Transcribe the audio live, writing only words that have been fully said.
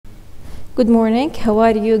Good morning, how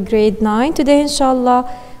are you? Grade 9. Today, inshallah,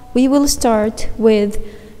 we will start with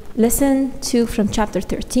lesson 2 from chapter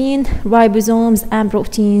 13, ribosomes and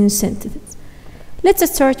protein synthesis. Let's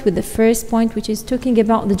start with the first point, which is talking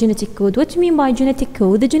about the genetic code. What do you mean by genetic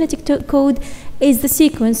code? The genetic code is the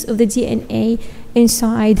sequence of the DNA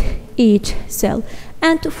inside each cell.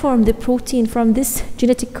 And to form the protein from this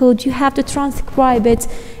genetic code, you have to transcribe it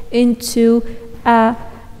into a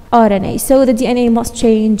RNA. So the DNA must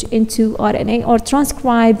change into RNA or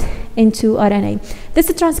transcribed into RNA.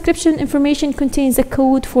 This transcription information contains a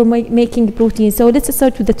code for making protein. So let's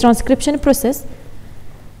start with the transcription process.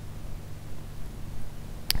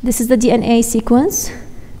 This is the DNA sequence,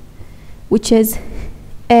 which is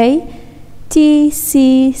A, T,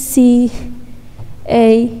 C, C,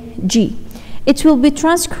 A, G. It will be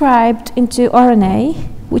transcribed into RNA,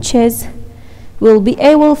 which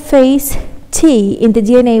will face T in the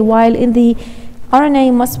DNA, while in the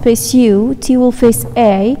RNA must face U. T will face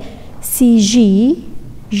A, C, G,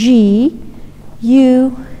 G,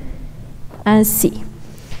 U, and C.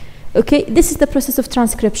 Okay, this is the process of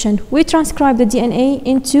transcription. We transcribe the DNA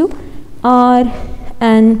into RNA.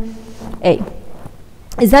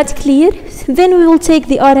 Is that clear? Then we will take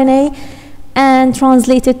the RNA and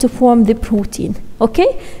translate it to form the protein.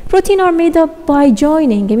 Okay, protein are made up by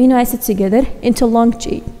joining amino acids together into long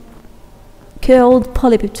chain called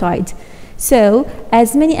polypeptide. So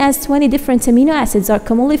as many as 20 different amino acids are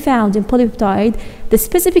commonly found in polypeptide. The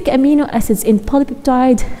specific amino acids in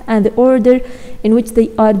polypeptide and the order in which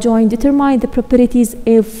they are joined determine the properties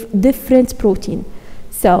of different protein.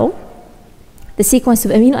 So the sequence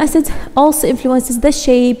of amino acids also influences the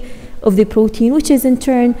shape of the protein, which is in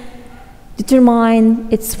turn determine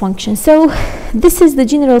its function. So this is the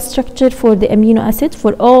general structure for the amino acid.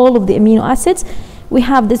 For all of the amino acids, we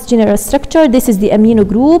have this general structure. This is the amino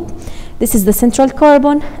group, this is the central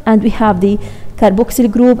carbon, and we have the carboxyl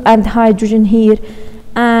group and hydrogen here,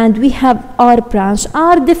 and we have R branch.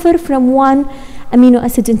 R differ from one amino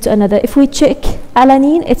acid into another. If we check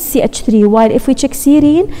alanine, it's CH3, while if we check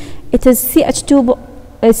serine, it is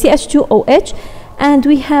CH2OH, and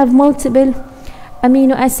we have multiple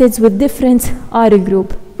amino acids with different R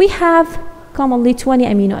group. We have commonly 20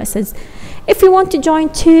 amino acids. If we want to join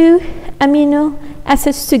two amino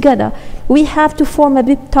acids together, we have to form a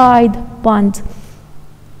peptide bond,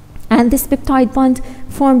 and this peptide bond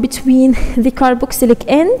formed between the carboxylic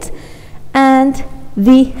end and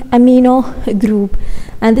the amino group,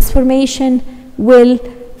 and this formation will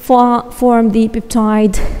form the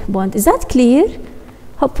peptide bond. Is that clear?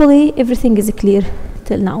 Hopefully everything is clear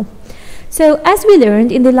till now. So as we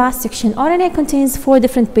learned in the last section, RNA contains 4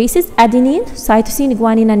 different bases: adenine, cytosine,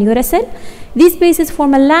 guanine, and uracil. These bases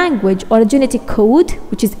form a language or a genetic code,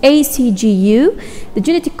 which is ACGU. The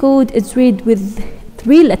genetic code is read with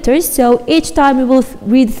 3 letters, so each time we will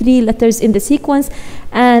read 3 letters in the sequence,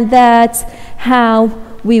 and that's how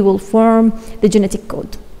we will form the genetic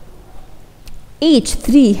code. Each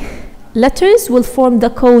 3 letters will form the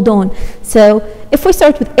codon. So if we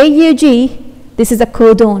start with AUG, this is a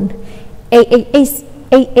codon.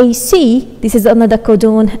 AAC, this is another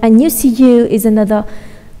codon, and UCU is another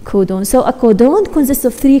codon. So a codon consists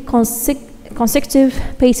of 3 consecutive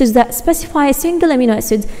bases that specify a single amino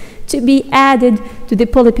acid to be added to the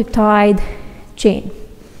polypeptide chain.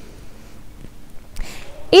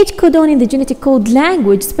 Each codon in the genetic code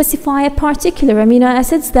language specify a particular amino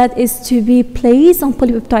acid that is to be placed on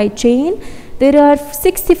polypeptide chain. There are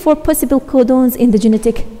 64 possible codons in the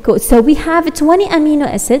genetic code. So we have 20 amino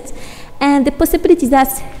acids, and the possibility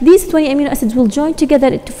that these 20 amino acids will join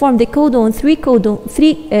together to form the codon,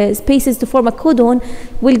 3 spaces to form a codon,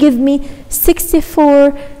 will give me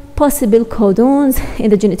 64 possible codons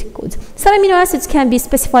in the genetic code. Some amino acids can be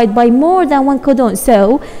specified by more than 1 codon.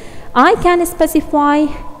 So I can specify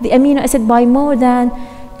the amino acid by more than by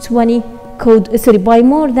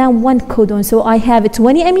more than 1 codon. So I have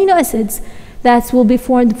 20 amino acids that will be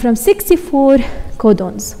formed from 64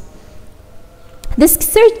 codons. This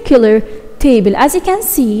circular table, as you can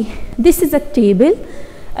see, this is a table,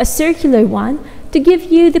 a circular one, to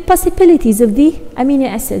give you the possibilities of the amino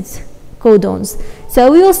acids codons.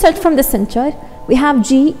 So we will start from the center. We have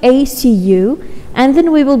GACU, and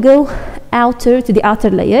then we will go outer to the outer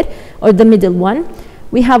layer, or the middle one.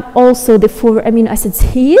 We have also the 4 amino acids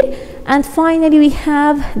here, and finally we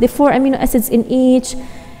have the 4 amino acids in each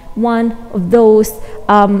one of those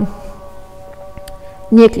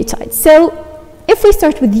nucleotides. So if we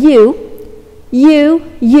start with U,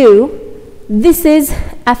 this is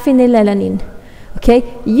a phenylalanine. Okay,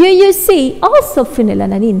 UUC, also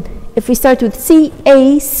phenylalanine. If we start with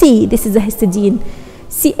CAC, this is a histidine.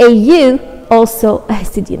 CAU, also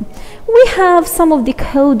histidine. We have some of the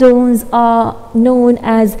codons are known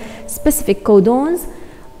as specific codons,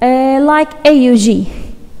 like AUG.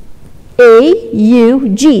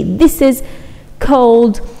 AUG. This is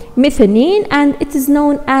called methionine, and it is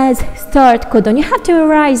known as start codon. You have to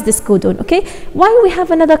memorize this codon, okay? While we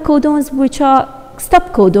have another codons which are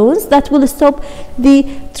stop codons that will stop the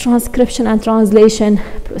transcription and translation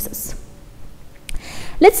process.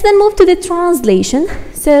 Let's then move to the translation.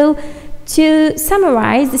 So to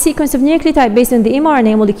summarize, the sequence of nucleotide based on the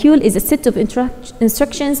mRNA molecule is a set of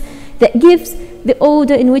instructions that gives the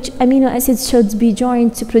order in which amino acids should be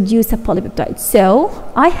joined to produce a polypeptide. So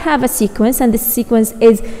I have a sequence, and this sequence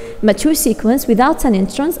is mature sequence without an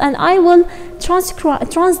entrance, and I will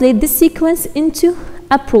translate this sequence into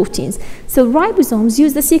a proteins. So ribosomes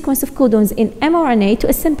use the sequence of codons in mRNA to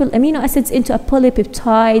assemble amino acids into a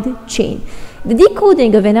polypeptide chain. The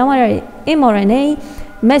decoding of an mRNA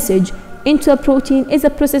message into a protein is a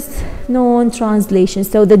process known translation.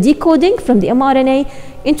 So the decoding from the mRNA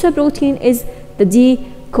into a protein is the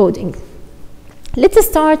decoding. Let's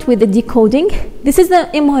start with the decoding. This is the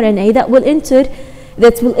mRNA that will exit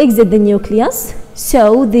the nucleus.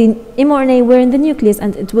 So the mRNA were in the nucleus,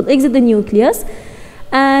 and it will exit the nucleus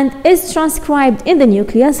and is transcribed in the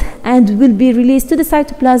nucleus and will be released to the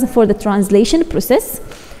cytoplasm for the translation process.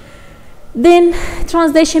 Then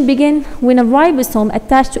translation begins when a ribosome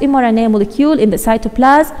attached to mRNA molecule in the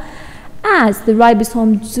cytoplasm. As the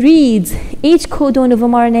ribosome reads each codon of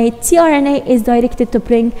mRNA, tRNA is directed to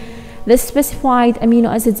bring the specified amino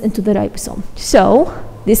acids into the ribosome. So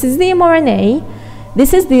this is the mRNA,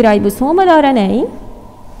 this is the ribosomal RNA,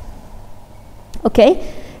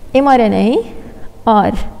 okay, mRNA,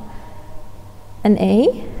 RNA,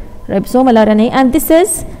 ribosomal RNA, and this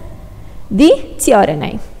is the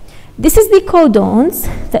tRNA. This is the codons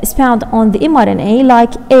that is found on the mRNA,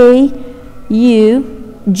 like A,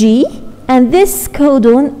 U, G, and this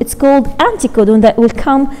codon, it's called anticodon, that will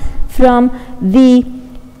come from the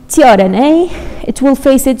tRNA. It will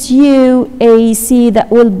face its UAC that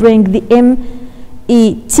will bring the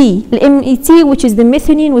MET. The MET, which is the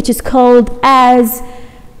methionine, which is called as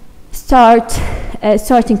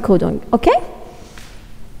starting codon, okay?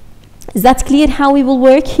 Is that clear how we will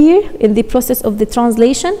work here in the process of the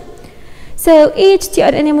translation? So each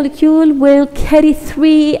tRNA molecule will carry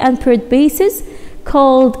 3 unpaired bases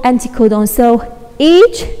called anticodons. So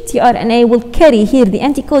each tRNA will carry here the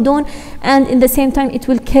anticodon, and in the same time it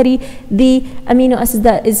will carry the amino acid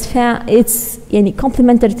that is found, it's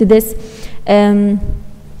complementary to this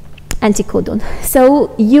anticodon. So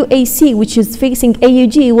UAC, which is facing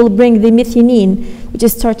AUG, will bring the methionine, which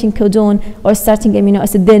is starting codon or starting amino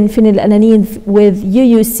acid, then phenylalanine with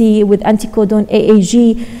UUC with anticodon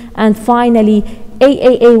AAG, and finally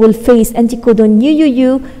AAA will face anticodon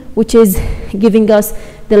UUU, which is giving us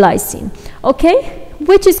the lysine, okay,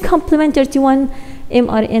 which is complementary to one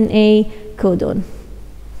mRNA codon.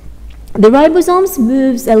 The ribosomes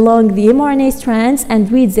moves along the mRNA strands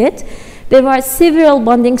and reads it. There are several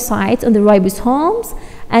bonding sites on the ribosomes,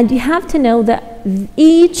 and you have to know that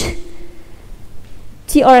each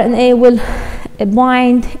tRNA will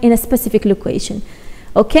bind in a specific location,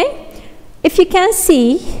 okay? If you can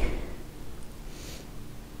see,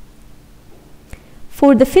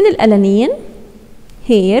 for the phenylalanine,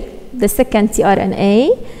 here, the second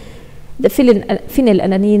tRNA, the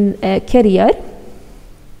phenylalanine carrier,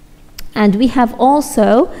 and we have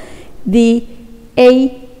also the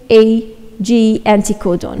AAG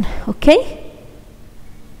anticodon, okay?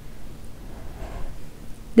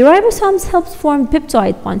 The ribosomes helps form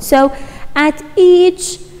peptide bonds. So at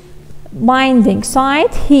each binding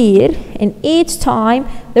site here, in each time,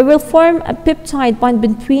 they will form a peptide bond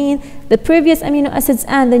between the previous amino acids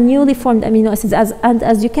and the newly formed amino acids.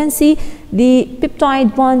 As you can see, the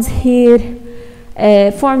peptide bonds here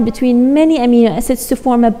form between many amino acids to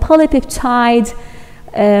form a polypeptide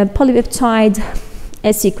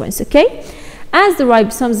sequence, okay? As the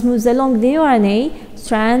ribosomes moves along the RNA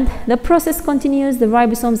strand, the process continues. The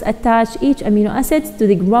ribosomes attach each amino acid to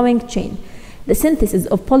the growing chain. The synthesis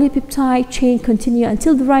of polypeptide chain continue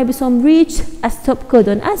until the ribosome reaches a stop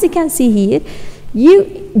codon. As you can see here,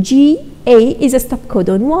 UGA is a stop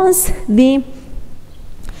codon. Once the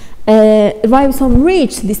ribosome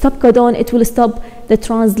reaches the stop codon, it will stop the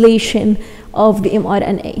translation of the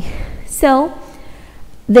mRNA. So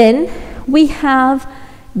then we have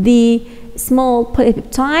the small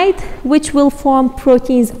polypeptide, which will form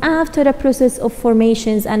proteins after a process of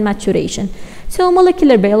formations and maturation. So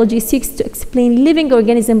molecular biology seeks to explain living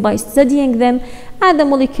organisms by studying them at the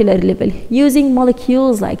molecular level, using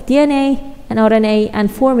molecules like DNA and RNA and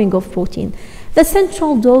forming of protein. The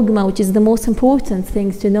central dogma, which is the most important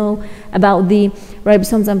things to know about the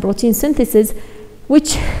ribosomes and protein synthesis,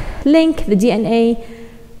 which link the DNA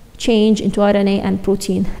change into RNA and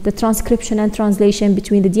protein, the transcription and translation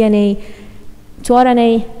between the DNA to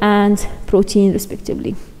RNA and protein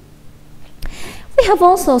respectively. We have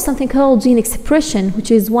also something called gene expression,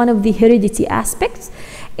 which is one of the heredity aspects,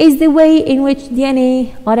 is the way in which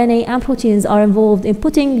DNA, RNA, and proteins are involved in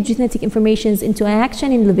putting genetic informations into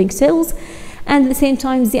action in living cells, and at the same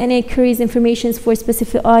time DNA carries information for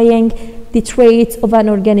specifying the traits of an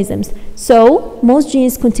organism. So most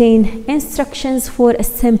genes contain instructions for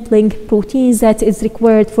assembling proteins that is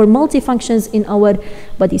required for multifunctions in our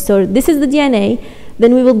body. So this is the DNA.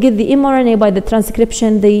 Then we will get the mRNA by the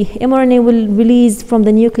transcription. The mRNA will release from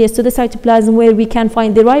the nucleus to the cytoplasm, where we can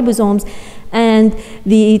find the ribosomes, and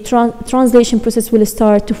the translation process will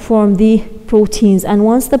start to form the proteins. And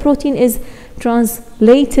once the protein is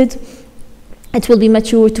translated, it will be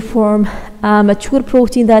mature to form a mature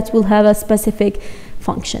protein that will have a specific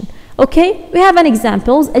function. Okay, we have an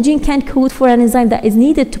example. A gene can code for an enzyme that is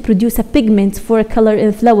needed to produce a pigment for a color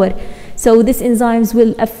in flower. So these enzymes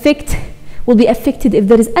will be affected if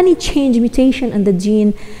there is any change mutation in the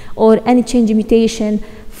gene or any change mutation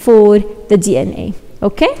for the DNA.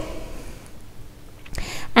 Okay,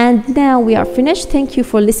 and now we are finished. Thank you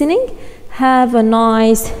for listening. Have a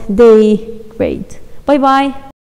nice day. Great. Bye bye.